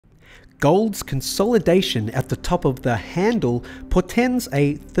Gold's consolidation at the top of the handle portends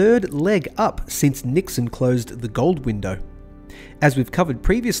a third leg up since Nixon closed the gold window. As we've covered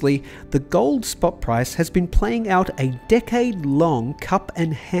previously, the gold spot price has been playing out a decade-long cup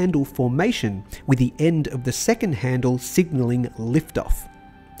and handle formation, with the end of the second handle signalling liftoff.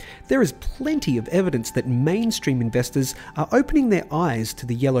 There is plenty of evidence that mainstream investors are opening their eyes to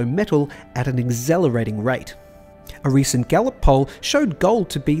the yellow metal at an accelerating rate. A recent Gallup poll showed gold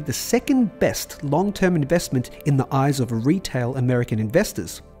to be the second best long-term investment in the eyes of retail American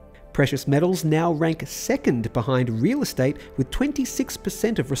investors. Precious metals now rank second behind real estate, with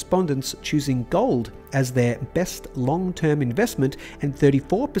 26% of respondents choosing gold as their best long-term investment and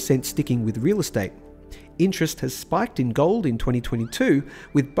 34% sticking with real estate. Interest has spiked in gold in 2022,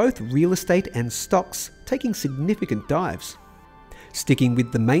 with both real estate and stocks taking significant dives. Sticking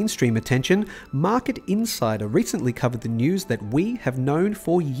with the mainstream attention, Market Insider recently covered the news that we have known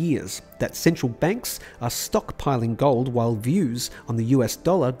for years, that central banks are stockpiling gold while views on the US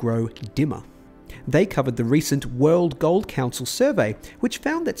dollar grow dimmer. They covered the recent World Gold Council survey, which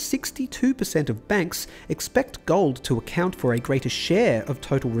found that 62% of banks expect gold to account for a greater share of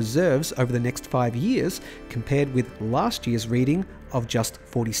total reserves over the next 5 years, compared with last year's reading of just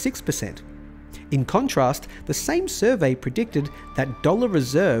 46%. In contrast, the same survey predicted that dollar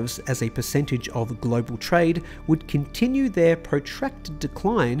reserves as a percentage of global trade would continue their protracted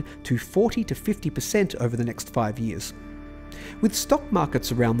decline to 40 to 50% over the next 5 years. With stock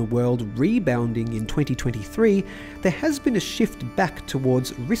markets around the world rebounding in 2023, there has been a shift back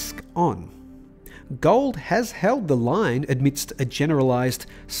towards risk on. Gold has held the line amidst a generalized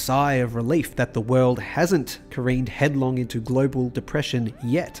sigh of relief that the world hasn't careened headlong into global depression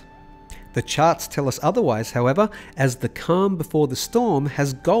yet. The charts tell us otherwise, however, as the calm before the storm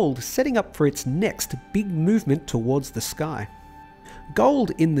has gold setting up for its next big movement towards the sky.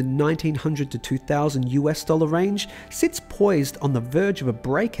 Gold in the $1,900 to $2,000 US dollar range sits poised on the verge of a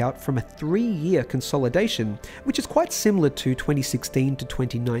breakout from a 3-year consolidation, which is quite similar to 2016 to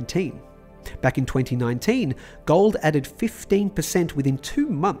 2019. Back in 2019, gold added 15% within 2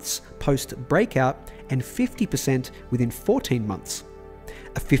 months post-breakout and 50% within 14 months.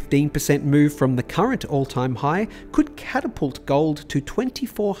 A 15% move from the current all-time high could catapult gold to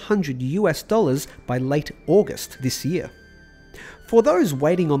 $2,400 US dollars by late August this year. For those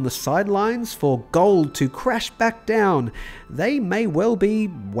waiting on the sidelines for gold to crash back down, they may well be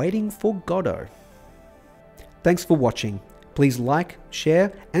waiting for Godot. Thanks for watching. Please like,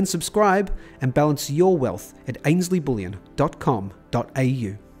 share and subscribe, and balance your wealth at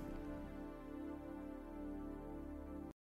ainsliebullion.com.au.